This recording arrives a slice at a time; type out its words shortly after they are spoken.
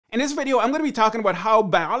In this video, I'm going to be talking about how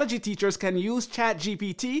biology teachers can use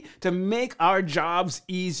ChatGPT to make our jobs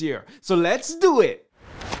easier. So let's do it.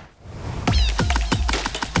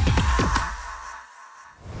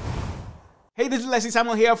 Hey, this is Leslie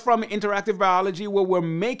Samuel here from Interactive Biology, where we're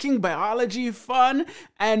making biology fun.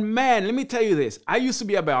 And man, let me tell you this. I used to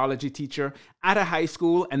be a biology teacher at a high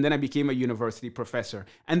school, and then I became a university professor.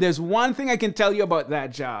 And there's one thing I can tell you about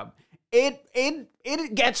that job.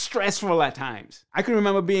 It gets stressful at times. I can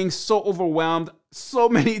remember being so overwhelmed so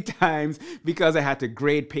many times because I had to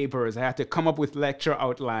grade papers. I had to come up with lecture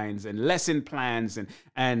outlines and lesson plans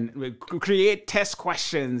and create test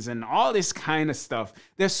questions and all this kind of stuff.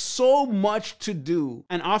 There's so much to do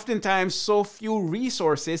and oftentimes so few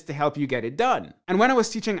resources to help you get it done. And when I was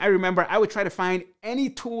teaching, I remember I would try to find any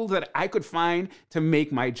tool that I could find to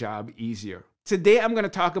make my job easier. Today, I'm going to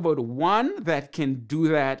talk about one that can do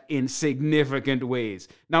that in significant ways.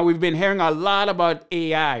 Now, we've been hearing a lot about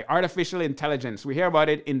AI, artificial intelligence. We hear about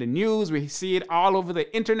it in the news. We see it all over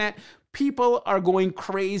the internet. People are going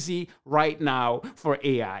crazy right now for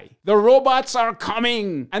AI. The robots are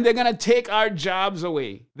coming and they're going to take our jobs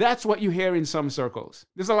away. That's what you hear in some circles.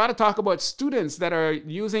 There's a lot of talk about students that are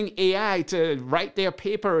using AI to write their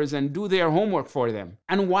papers and do their homework for them.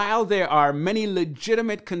 And while there are many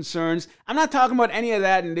legitimate concerns, I'm not talking about any of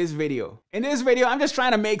that in this video. In this video, I'm just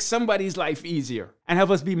trying to make somebody's life easier and help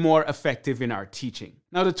us be more effective in our teaching.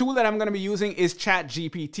 Now, the tool that I'm going to be using is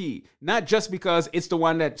ChatGPT, not just because it's the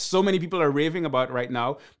one that so many people are raving about right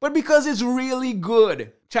now, but because it's really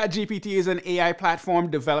good. ChatGPT is an AI platform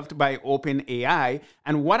developed by OpenAI,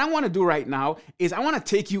 and what I want to do right now is I want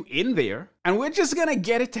to take you in there, and we're just going to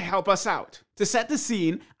get it to help us out. To set the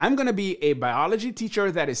scene, I'm going to be a biology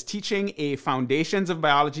teacher that is teaching a Foundations of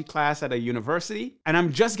Biology class at a university, and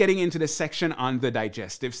I'm just getting into the section on the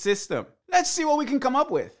digestive system. Let's see what we can come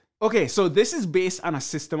up with. Okay, so this is based on a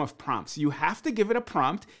system of prompts. You have to give it a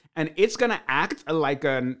prompt, and it's gonna act like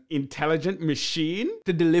an intelligent machine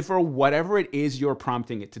to deliver whatever it is you're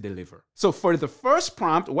prompting it to deliver. So for the first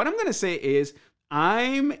prompt, what I'm gonna say is,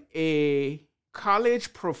 I'm a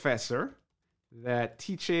college professor that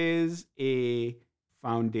teaches a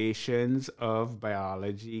Foundations of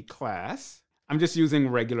Biology class. I'm just using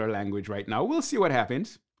regular language right now. We'll see what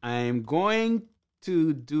happens. I'm going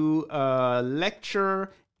to do a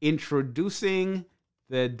lecture introducing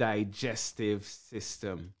the digestive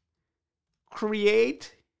system.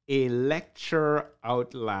 Create a lecture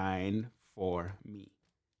outline for me.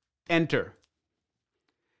 Enter.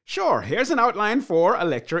 Sure, here's an outline for a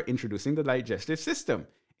lecture introducing the digestive system.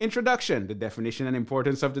 Introduction, the definition and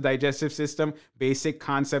importance of the digestive system, basic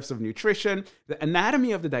concepts of nutrition, the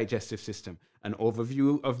anatomy of the digestive system, an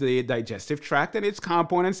overview of the digestive tract and its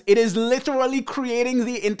components. It is literally creating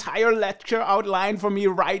the entire lecture outline for me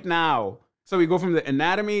right now. So we go from the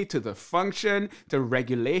anatomy to the function to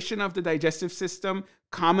regulation of the digestive system,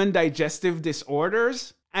 common digestive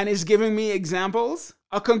disorders, and it's giving me examples,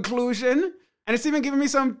 a conclusion, and it's even giving me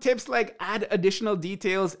some tips like add additional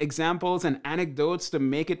details, examples, and anecdotes to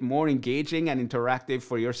make it more engaging and interactive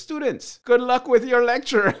for your students. Good luck with your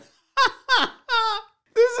lecture.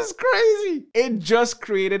 This is crazy. It just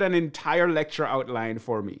created an entire lecture outline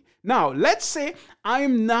for me. Now, let's say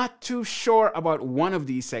I'm not too sure about one of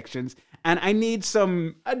these sections and I need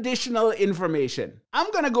some additional information.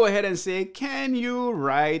 I'm going to go ahead and say, can you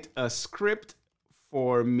write a script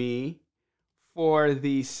for me for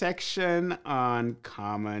the section on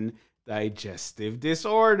common digestive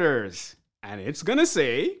disorders? And it's going to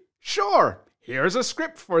say, sure, here's a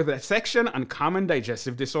script for the section on common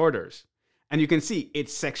digestive disorders. And you can see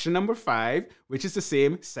it's section number 5, which is the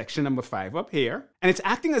same section number 5 up here. And it's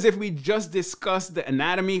acting as if we just discussed the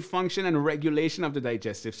anatomy, function, and regulation of the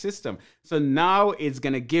digestive system. So now it's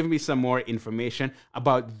going to give me some more information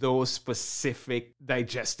about those specific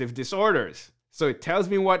digestive disorders. So it tells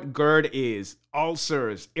me what GERD is,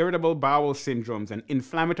 ulcers, irritable bowel syndromes, and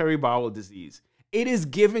inflammatory bowel disease. It is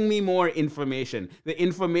giving me more information, the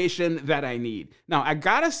information that I need. Now, I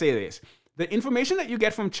gotta say this. The information that you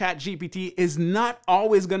get from ChatGPT is not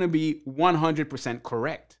always going to be 100%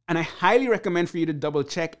 correct. And I highly recommend for you to double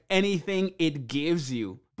check anything it gives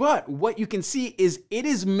you. But what you can see is it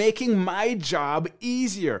is making my job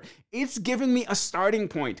easier. It's giving me a starting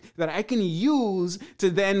point that I can use to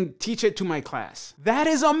then teach it to my class. That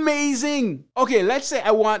is amazing. Okay, let's say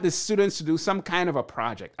I want the students to do some kind of a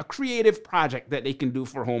project, a creative project that they can do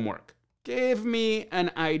for homework. Give me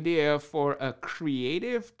an idea for a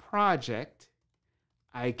creative project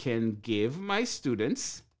I can give my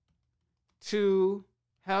students to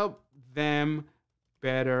help them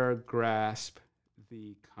better grasp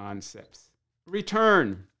the concepts.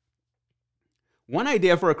 Return. One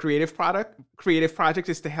idea for a creative project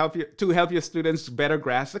is to help your students better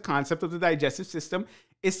grasp the concept of the digestive system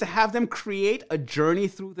is to have them create a journey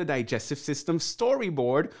through the digestive system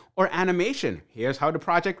storyboard or animation. Here's how the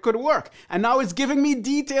project could work. And now it's giving me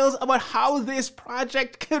details about how this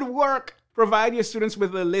project could work. Provide your students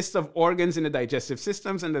with a list of organs in the digestive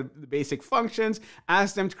systems and the basic functions.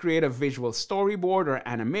 Ask them to create a visual storyboard or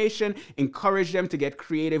animation. Encourage them to get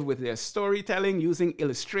creative with their storytelling using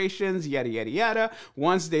illustrations, yada, yada, yada.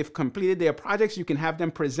 Once they've completed their projects, you can have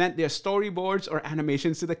them present their storyboards or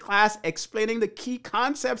animations to the class, explaining the key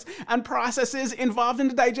concepts and processes involved in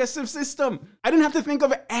the digestive system. I didn't have to think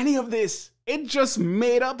of any of this. It just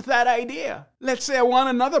made up that idea. Let's say I want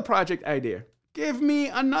another project idea. Give me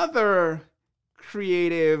another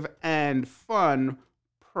creative and fun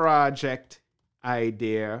project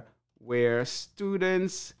idea where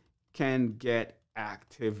students can get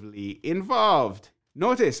actively involved.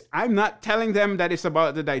 Notice, I'm not telling them that it's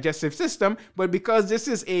about the digestive system, but because this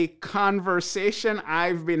is a conversation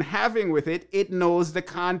I've been having with it, it knows the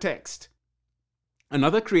context.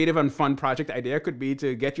 Another creative and fun project idea could be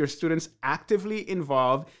to get your students actively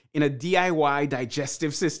involved in a DIY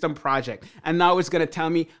digestive system project. And now it's going to tell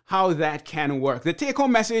me how that can work. The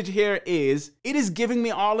take-home message here is, it is giving me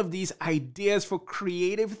all of these ideas for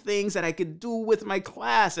creative things that I could do with my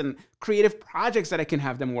class and creative projects that I can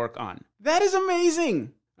have them work on. That is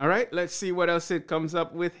amazing. All right, let's see what else it comes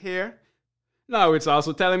up with here. Now, it's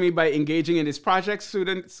also telling me by engaging in this project,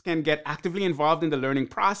 students can get actively involved in the learning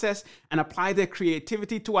process and apply their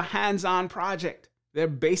creativity to a hands-on project. They're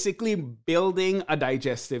basically building a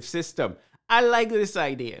digestive system. I like this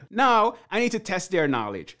idea. Now, I need to test their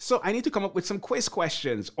knowledge. So I need to come up with some quiz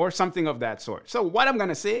questions or something of that sort. So what I'm going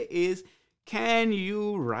to say is, can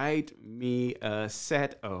you write me a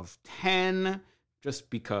set of 10, just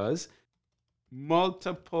because,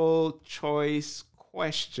 multiple choice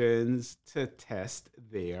questions to test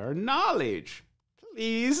their knowledge?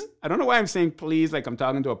 Please. I don't know why I'm saying please like I'm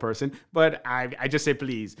talking to a person, but I just say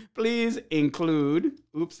please. Please include,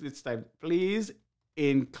 please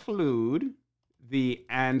include the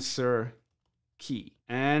answer key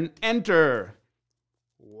and enter.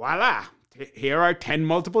 Voila. Here are 10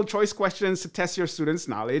 multiple choice questions to test your students'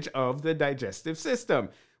 knowledge of the digestive system.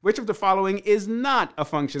 Which of the following is not a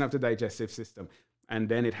function of the digestive system? And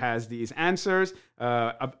then it has these answers: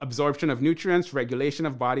 absorption of nutrients, regulation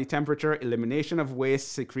of body temperature, elimination of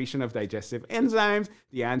waste, secretion of digestive enzymes.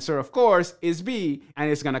 The answer, of course, is B. And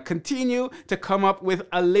it's going to continue to come up with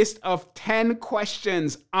a list of 10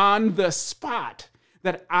 questions on the spot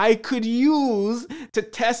that I could use to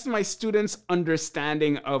test my students'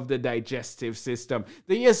 understanding of the digestive system.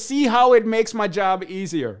 Do you see how it makes my job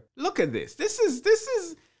easier? Look at this. It's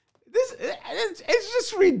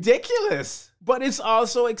just ridiculous. But it's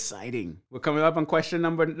also exciting. We're coming up on question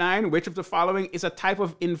number 9. Which of the following is a type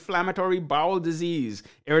of inflammatory bowel disease?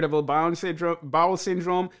 Irritable bowel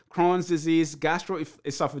syndrome, Crohn's disease,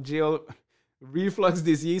 gastroesophageal reflux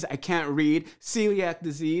disease, I can't read, celiac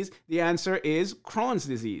disease. The answer is Crohn's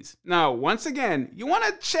disease. Now, once again, you want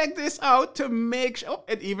to check this out to make sure, oh,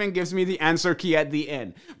 it even gives me the answer key at the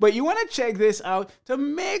end. But you want to check this out to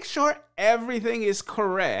make sure everything is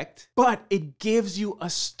correct, but it gives you a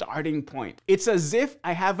starting point. It's as if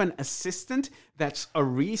I have an assistant that's a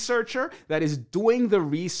researcher that is doing the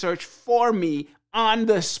research for me on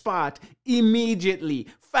the spot immediately,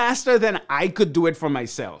 faster than I could do it for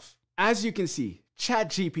myself. As you can see,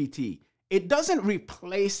 ChatGPT, it doesn't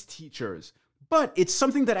replace teachers, but it's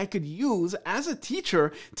something that I could use as a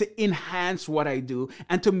teacher to enhance what I do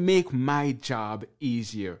and to make my job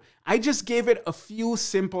easier. I just gave it a few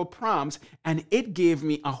simple prompts and it gave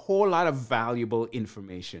me a whole lot of valuable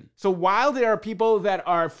information. So while there are people that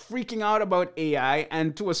are freaking out about AI,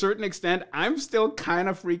 and to a certain extent, I'm still kind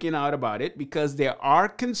of freaking out about it because there are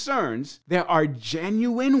concerns, there are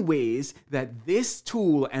genuine ways that this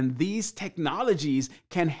tool and these technologies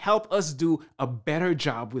can help us do a better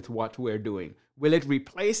job with what we're doing. Will it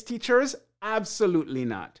replace teachers? Absolutely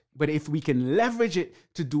not. But if we can leverage it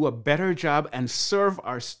to do a better job and serve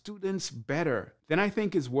our students better, then I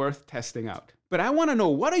think it's worth testing out. But I want to know,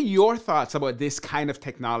 what are your thoughts about this kind of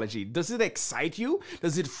technology? Does it excite you?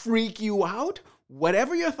 Does it freak you out?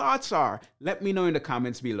 Whatever your thoughts are, let me know in the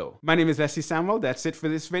comments below. My name is Leslie Samuel. That's it for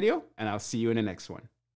this video, and I'll see you in the next one.